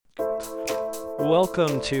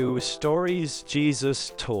Welcome to Stories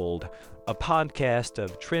Jesus Told, a podcast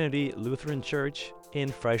of Trinity Lutheran Church in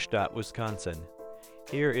Freistadt, Wisconsin.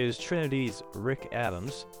 Here is Trinity's Rick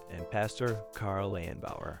Adams and Pastor Carl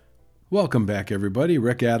Landbauer. Welcome back, everybody.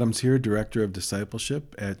 Rick Adams here, Director of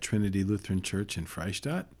Discipleship at Trinity Lutheran Church in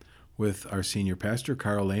Freistadt, with our Senior Pastor,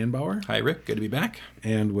 Carl Landbauer. Hi, Rick. Good to be back.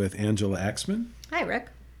 And with Angela Axman. Hi, Rick.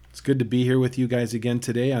 It's good to be here with you guys again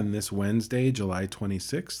today on this Wednesday, July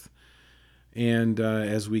 26th. And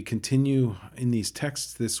as we continue in these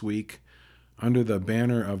texts this week, under the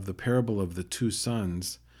banner of the parable of the two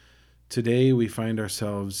sons, today we find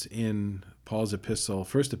ourselves in Paul's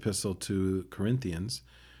first epistle to Corinthians,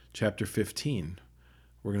 chapter 15.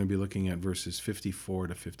 We're going to be looking at verses 54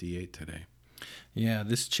 to 58 today. Yeah,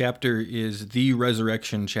 this chapter is the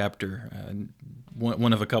resurrection chapter,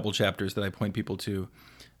 one of a couple chapters that I point people to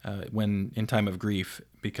when in time of grief,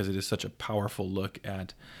 because it is such a powerful look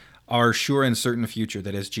at our sure and certain future,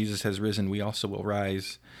 that as Jesus has risen, we also will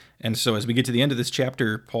rise. And so as we get to the end of this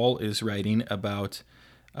chapter, Paul is writing about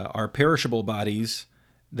our perishable bodies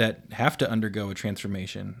that have to undergo a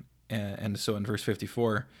transformation. And so in verse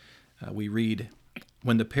 54, we read,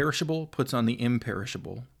 "When the perishable puts on the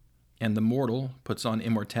imperishable, and the mortal puts on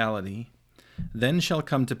immortality, then shall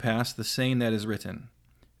come to pass the saying that is written,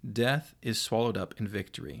 Death is swallowed up in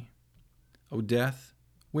victory. O death,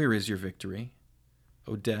 where is your victory?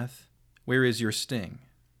 O death, where is your sting?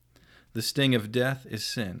 The sting of death is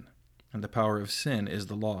sin, and the power of sin is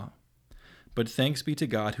the law. But thanks be to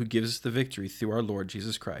God who gives us the victory through our Lord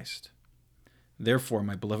Jesus Christ. Therefore,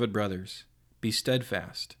 my beloved brothers, be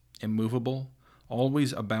steadfast, immovable,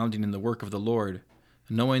 always abounding in the work of the Lord,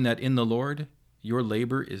 knowing that in the Lord your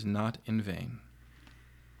labor is not in vain."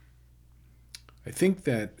 I think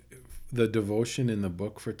that the devotion in the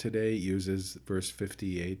book for today uses verse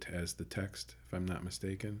 58 as the text, if I'm not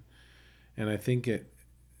mistaken. And I think it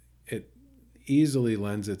easily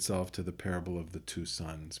lends itself to the parable of the two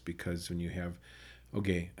sons, because when you have,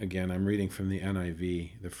 again, I'm reading from the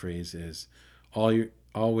NIV, the phrase is,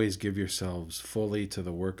 always give yourselves fully to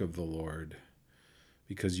the work of the Lord,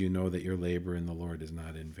 because you know that your labor in the Lord is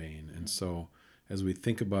not in vain. And so as we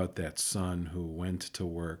think about that son who went to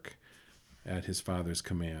work at his father's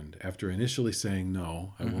command, after initially saying,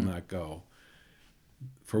 no, I will not go,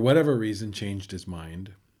 for whatever reason changed his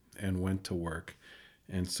mind and went to work.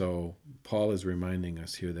 And so Paul is reminding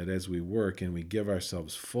us here that as we work and we give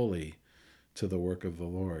ourselves fully to the work of the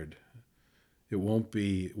Lord, it won't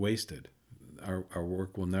be wasted. Our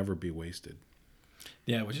work will never be wasted.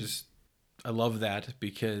 Yeah, I love that,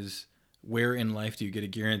 because where in life do you get a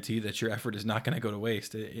guarantee that your effort is not going to go to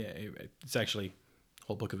waste? It's actually, the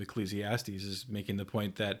whole book of Ecclesiastes is making the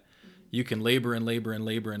point that you can labor and labor and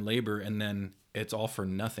labor and labor, and then it's all for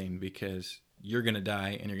nothing, because you're going to die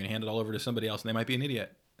and you're going to hand it all over to somebody else, and they might be an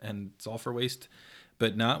idiot, and it's all for waste.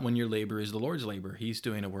 But not when your labor is the Lord's labor. He's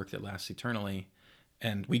doing a work that lasts eternally,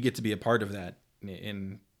 and we get to be a part of that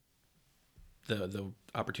in the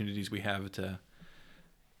opportunities we have to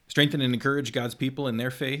strengthen and encourage God's people in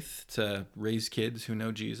their faith, to raise kids who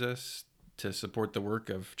know Jesus, to support the work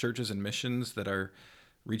of churches and missions that are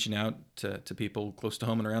reaching out to people close to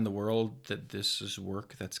home and around the world, that this is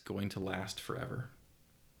work that's going to last forever.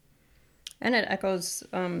 And it echoes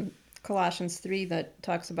Colossians 3 that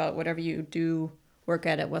talks about whatever you do, work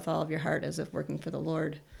at it with all of your heart as if working for the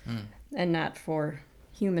Lord and not for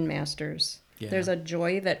human masters. Yeah. There's a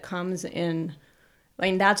joy that comes in. I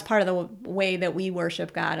mean, that's part of the way that we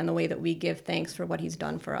worship God, and the way that we give thanks for what he's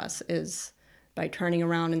done for us is by turning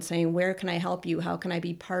around and saying, where can I help you? How can I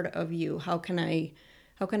be part of you? How can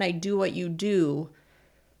I do what you do?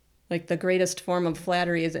 Like, the greatest form of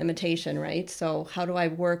flattery is imitation, right? So how do I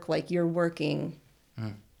work like you're working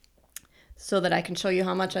so that I can show you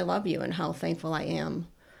how much I love you and how thankful I am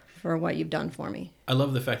for what you've done for me? I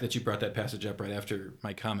love the fact that you brought that passage up right after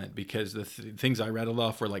my comment, because the things I rattled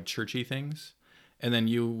off were like churchy things. And then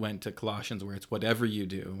you went to Colossians, where it's whatever you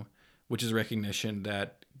do, which is recognition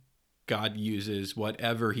that God uses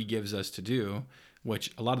whatever he gives us to do,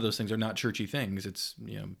 which a lot of those things are not churchy things. It's,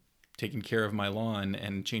 taking care of my lawn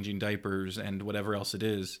and changing diapers and whatever else it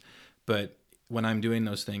is. But when I'm doing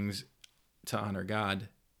those things to honor God,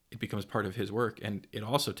 it becomes part of his work. And it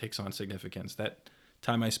also takes on significance. That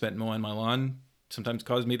time I spent mowing my lawn sometimes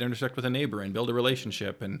caused me to intersect with a neighbor and build a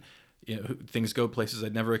relationship, and things go places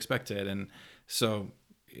I'd never expected. And so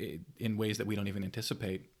in ways that we don't even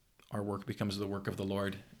anticipate, our work becomes the work of the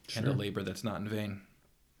Lord. Sure. And a labor that's not in vain.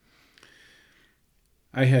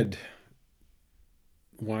 I had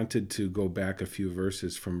wanted to go back a few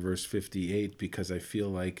verses from verse 58, because I feel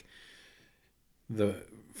like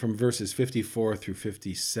from verses 54 through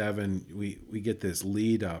 57, we get this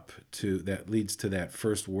lead up to that leads to that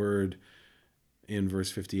first word in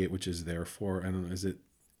verse 58, which is therefore. I don't know, is it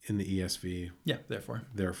in the ESV? Yeah, therefore.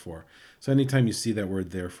 Therefore. So anytime you see that word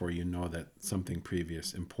therefore, you know that something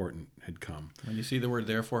previous important had come. When you see the word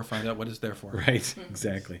therefore, find out what is therefore. Right,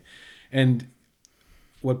 exactly. And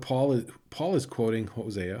what Paul is quoting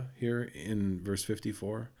Hosea here in verse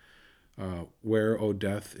 54. Where, O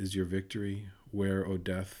death, is your victory? Where, O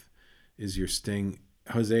death, is your sting?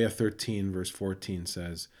 Hosea 13, verse 14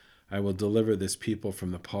 says, I will deliver this people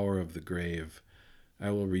from the power of the grave.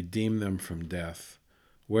 I will redeem them from death.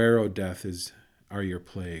 Where, O death, are your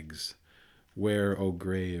plagues? Where, O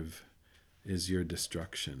grave, is your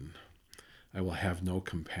destruction? I will have no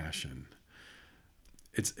compassion.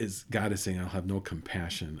 It's God is saying, I'll have no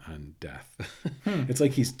compassion on death. It's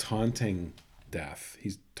like he's taunting death.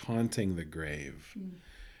 He's taunting the grave.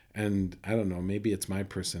 And I don't know, maybe it's my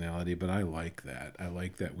personality, but I like that. I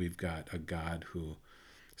like that we've got a God who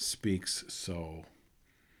speaks so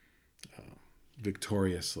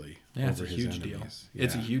victoriously it's over a his huge deal. enemies.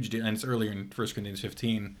 It's a Yeah. huge deal. And it's earlier in 1 Corinthians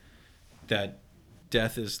 15 that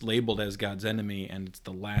death is labeled as God's enemy, and it's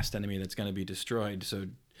the last enemy that's going to be destroyed. So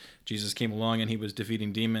Jesus came along and he was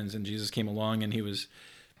defeating demons, and Jesus came along and he was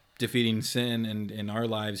defeating sin, and in our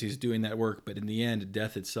lives he's doing that work, but in the end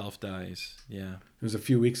death itself dies. Yeah. It was a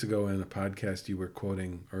few weeks ago in a podcast you were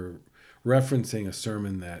quoting or referencing a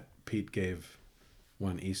sermon that Pete gave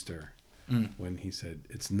one Easter when he said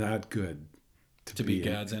it's not good To be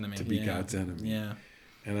God's enemy. To be God's enemy. Yeah.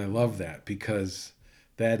 And I love that, because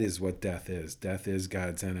that is what death is. Death is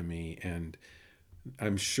God's enemy. And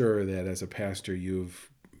I'm sure that as a pastor, you've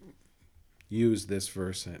used this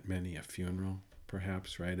verse at many a funeral,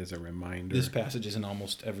 perhaps, right? As a reminder. This passage is in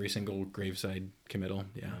almost every single graveside committal.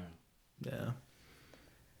 Yeah. Yeah.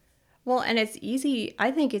 Well, and it's easy.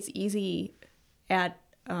 I think it's easy at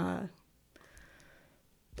a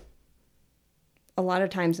lot of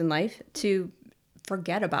times in life to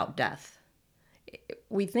forget about death.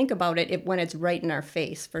 We think about it when it's right in our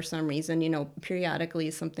face for some reason. You know,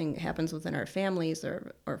 periodically something happens within our families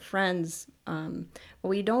or friends. But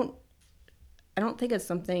we don't. I don't think it's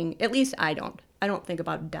something. At least I don't. I don't think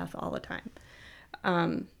about death all the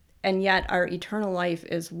time. And yet, our eternal life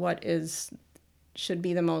is what should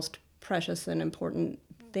be the most precious and important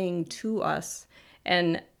thing to us.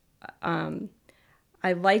 And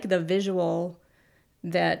I like the visual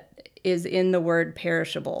that is in the word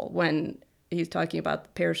perishable when he's talking about the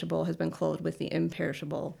perishable has been clothed with the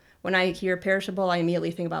imperishable. When I hear perishable, I immediately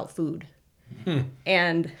think about food.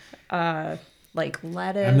 And like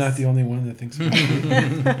lettuce. I'm not the only one that thinks about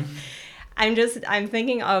it. I'm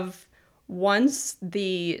thinking of once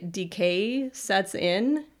the decay sets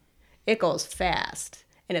in, it goes fast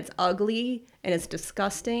and it's ugly and it's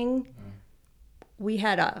disgusting. We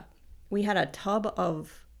had a tub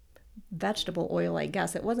of vegetable oil, I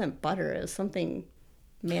guess. It wasn't butter, it was something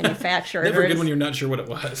manufactured. Never good when you're not sure what it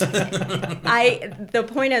was. The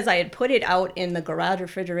point is I had put it out in the garage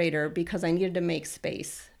refrigerator because I needed to make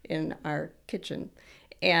space in our kitchen.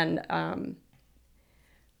 And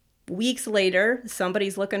weeks later,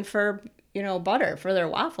 somebody's looking for, butter for their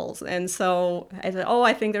waffles. And so I said,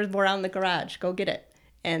 I think there's more out in the garage. Go get it.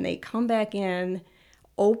 And they come back in,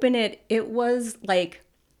 open it. It was like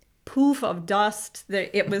poof of dust.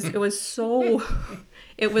 It was so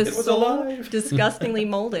it was so alive. Disgustingly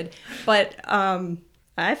molded. But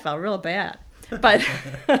I felt real bad. But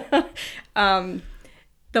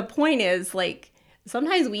the point is, like,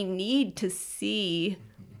 sometimes we need to see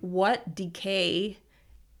what decay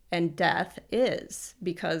and death is,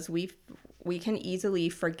 because we can easily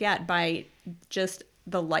forget by just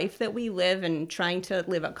the life that we live and trying to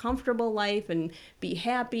live a comfortable life and be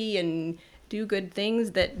happy and do good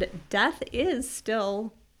things, that death is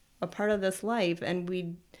still a part of this life,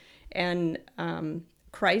 and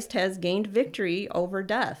Christ has gained victory over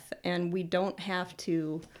death, and we don't have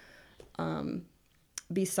to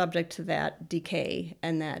be subject to that decay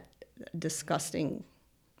and that disgusting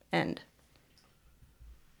end.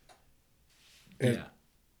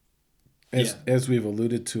 As we've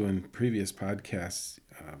alluded to in previous podcasts,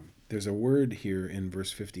 there's a word here in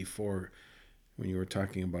verse 54 when you were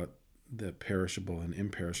talking about the perishable and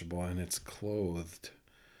imperishable, and it's clothed.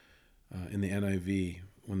 In the NIV,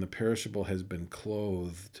 when the perishable has been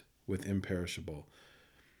clothed with imperishable.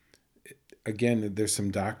 Again, there's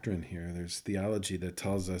some doctrine here. There's theology that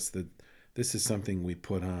tells us that this is something we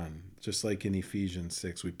put on. Just like in Ephesians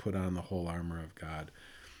 6, we put on the whole armor of God.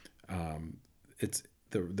 It's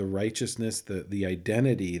the righteousness, the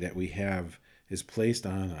identity that we have is placed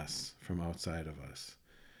on us from outside of us.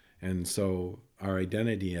 And so our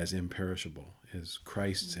identity as imperishable, is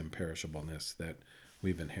Christ's imperishableness that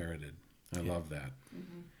we've inherited. I love that.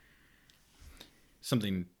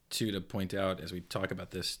 Something too to point out as we talk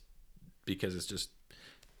about this, because it's just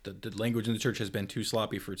the language in the church has been too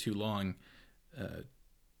sloppy for too long.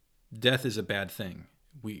 Death is a bad thing.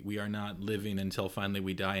 We are not living until finally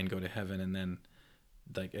we die and go to heaven, and then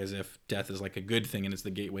like as if death is like a good thing and it's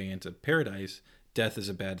the gateway into paradise. Death is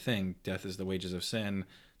a bad thing. Death is the wages of sin.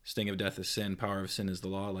 Sting of death is sin. Power of sin is the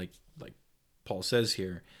law, like Paul says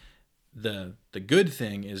here. The good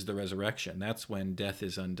thing is the resurrection. That's when death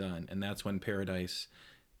is undone, and that's when paradise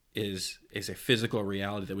is a physical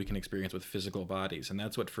reality that we can experience with physical bodies. And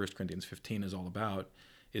that's what 1 Corinthians 15 is all about,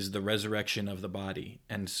 is the resurrection of the body.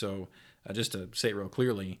 And so just to say it real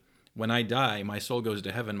clearly, when I die, my soul goes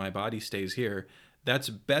to heaven, my body stays here. That's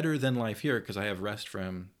better than life here because I have rest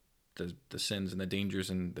from the sins and the dangers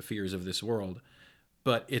and the fears of this world.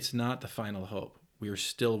 But it's not the final hope. We are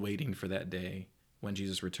still waiting for that day when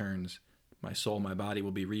Jesus returns. My soul, my body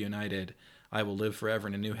will be reunited. I will live forever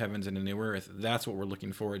in a new heavens and a new earth. That's what we're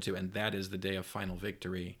looking forward to, and that is the day of final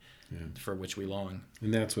victory for which we long.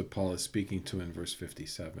 And that's what Paul is speaking to in verse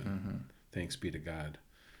 57. Thanks be to God.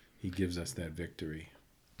 He gives us that victory.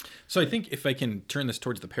 So I think if I can turn this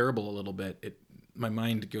towards the parable a little bit, my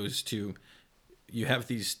mind goes to, you have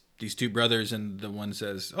these two brothers, and the one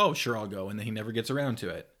says, oh, sure, I'll go, and then he never gets around to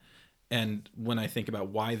it. And when I think about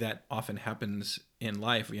why that often happens in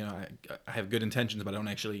life, I have good intentions, but I don't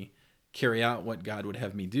actually carry out what God would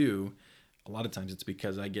have me do. A lot of times it's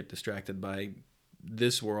because I get distracted by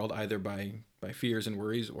this world, either by fears and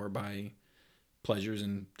worries or by pleasures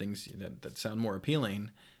and things that sound more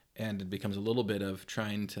appealing. And it becomes a little bit of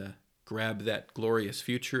trying to grab that glorious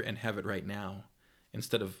future and have it right now,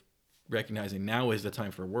 instead of recognizing now is the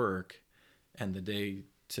time for work and the day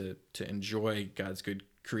to enjoy God's good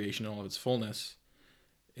creation in all of its fullness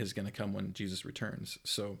is going to come when Jesus returns.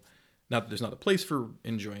 So not that there's not a place for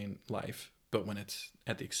enjoying life, but when it's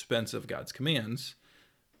at the expense of God's commands,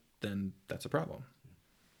 then that's a problem.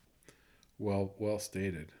 Well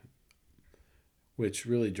stated. Which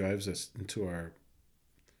really drives us into our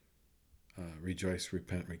rejoice,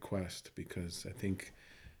 repent, request, because I think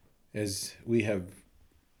as we have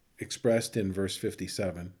expressed in verse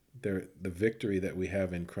 57, the victory that we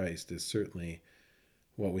have in Christ is certainly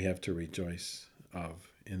what we have to rejoice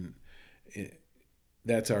of.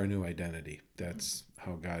 That's our new identity. That's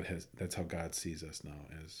how God sees us now,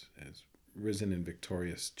 as risen and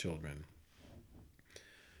victorious children.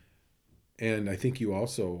 And I think you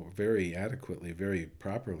also very adequately, very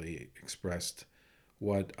properly expressed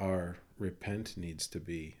what our repent needs to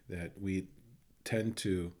be, that we tend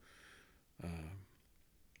to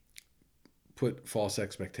put false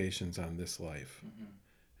expectations on this life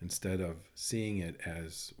instead of seeing it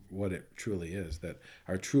as what it truly is, that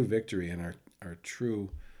our true victory and our true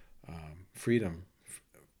freedom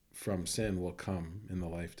from sin will come in the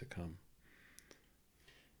life to come.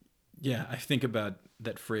 Yeah, I think about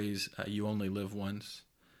that phrase, you only live once.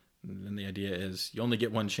 And the idea is you only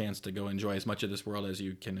get one chance to go enjoy as much of this world as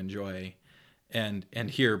you can enjoy. And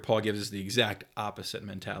here Paul gives us the exact opposite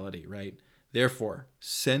mentality, right? Therefore,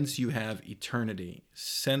 since you have eternity,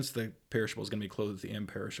 since the perishable is going to be clothed with the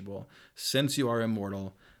imperishable, since you are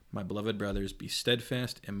immortal, my beloved brothers, be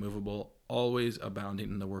steadfast, immovable, always abounding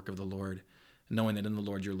in the work of the Lord, knowing that in the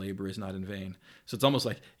Lord your labor is not in vain. So it's almost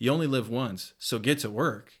like you only live once, so get to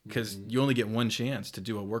work, because you only get one chance to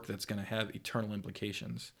do a work that's going to have eternal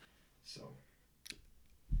implications. So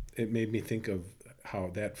it made me think of how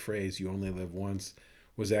that phrase, you only live once,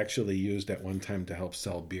 was actually used at one time to help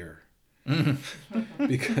sell beer.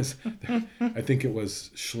 Because I think it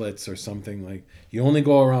was Schlitz or something, like, you only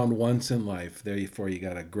go around once in life, therefore you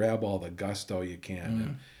got to grab all the gusto you can.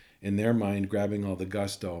 And in their mind, grabbing all the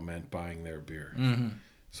gusto meant buying their beer.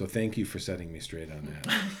 So thank you for setting me straight on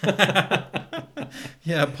that.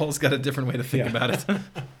 Yeah, Paul's got a different way to think about it.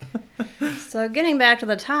 So getting back to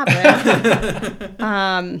the topic,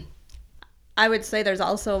 I would say there's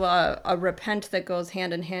also a repent that goes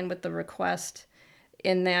hand in hand with the request,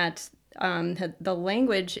 in that the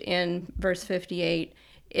language in verse 58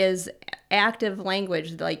 is active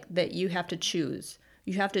language, like that you have to choose.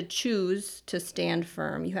 You have to choose to stand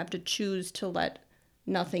firm. You have to choose to let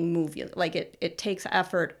nothing move you. Like it takes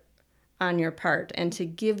effort on your part, and to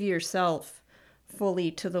give yourself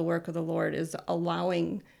fully to the work of the Lord is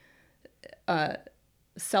allowing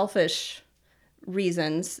selfish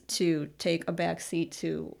reasons to take a back seat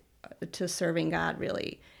to serving God,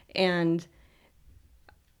 really. And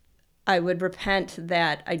I would repent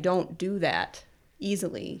that I don't do that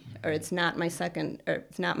easily, or it's not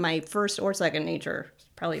my first or second nature. It's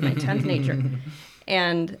probably my 10th nature.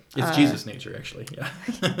 And It's Jesus' nature, actually. Yeah.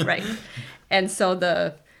 right. And so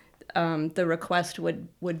the request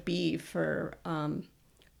would be for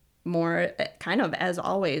more, kind of as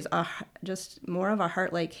always, just more of a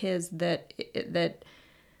heart like his that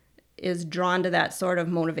is drawn to that sort of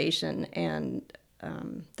motivation and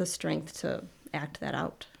the strength to act that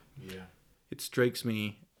out. Yeah. It strikes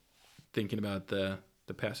me, thinking about the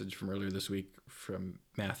passage from earlier this week from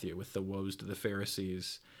Matthew with the woes to the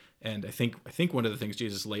Pharisees, and I think one of the things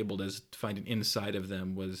Jesus labeled as finding inside of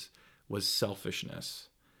them was selfishness.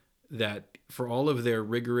 That for all of their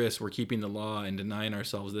rigorous, we're keeping the law and denying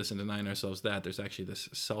ourselves this and denying ourselves that, there's actually this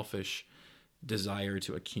selfish desire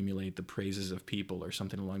to accumulate the praises of people or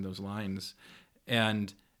something along those lines,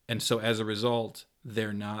 and so as a result,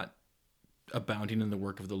 they're not abounding in the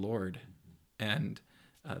work of the Lord, and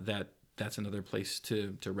that's another place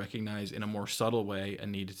to recognize in a more subtle way a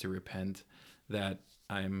need to repent, that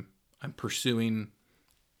I'm pursuing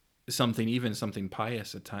something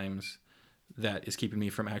pious at times that is keeping me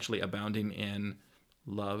from actually abounding in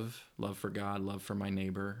love for God, love for my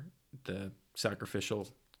neighbor, the sacrificial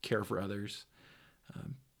care for others.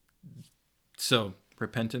 So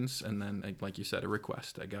repentance, and then, like you said, a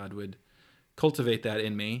request that God would cultivate that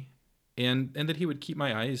in me, and that he would keep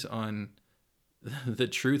my eyes on the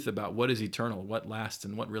truth about what is eternal, what lasts,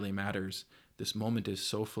 and what really matters. This moment is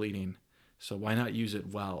so fleeting, so why not use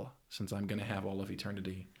it well, since I'm going to have all of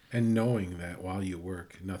eternity? And knowing that while you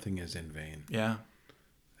work, nothing is in vain. Yeah.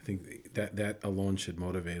 I think that alone should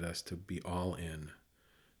motivate us to be all in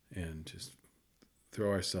and just throw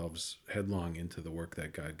ourselves headlong into the work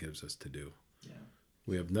that God gives us to do. Yeah.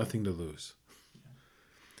 We have nothing to lose. Yeah.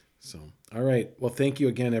 So, all right. Well, thank you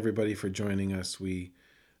again, everybody, for joining us. We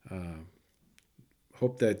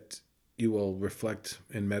hope that you will reflect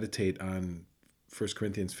and meditate on 1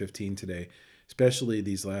 Corinthians 15 today, especially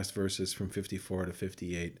these last verses from 54 to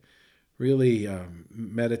 58. Really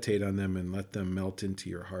meditate on them and let them melt into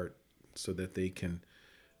your heart so that they can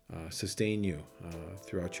sustain you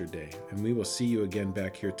throughout your day. And we will see you again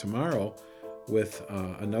back here tomorrow with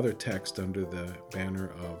another text under the banner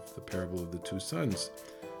of the parable of the two sons.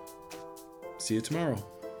 See you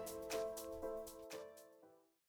tomorrow.